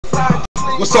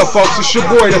What's up, folks? It's your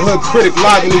boy, the Hood Critic,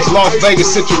 live in these Las Vegas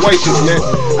situations, man.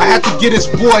 I have to get his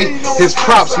boy his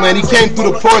props, man. He came through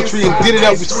the poetry and did it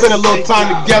up. We spent a little time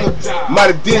together.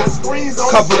 Might have did a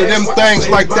couple of them things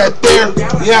like that there.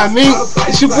 Yeah, I mean,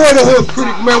 it's your boy, the Hood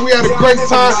Critic, man. We had a great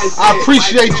time. I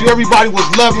appreciate you. Everybody was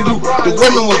loving you. The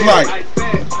women was like,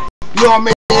 you know what I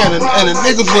mean? And the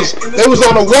niggas was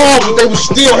on the wall, but they was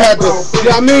still had to, you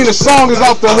know what I mean? The song is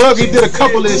out the hook. He did a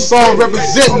couple of his songs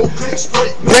representing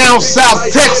down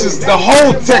South Texas, the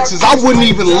whole Texas. I wouldn't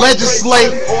even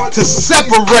legislate to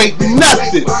separate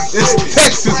nothing. It's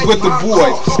Texas with the boy.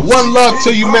 One love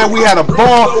to you, man. We had a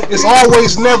ball. It's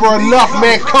always never enough,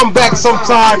 man. Come back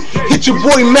sometime. Hit your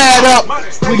boy Mad up.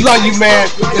 We love you, man.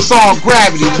 It's all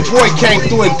gravity. The boy came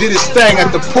through and did his thing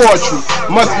at the poetry.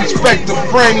 Much respect to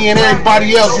Franny and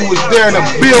everybody else who was there in the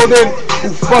building, who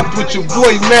fucked with your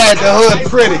boy Mad, the Hood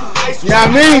Critic. You know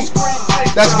what I mean?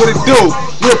 That's what it do.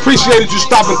 We appreciated you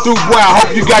stopping through, boy. I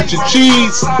hope you got your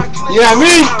cheese. You know what I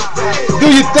mean? Do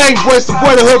your thing, boy. It's the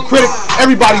boy, the Hood Critic.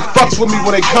 Everybody fucks with me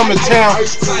when they come in town.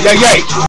 Yeah, yeah.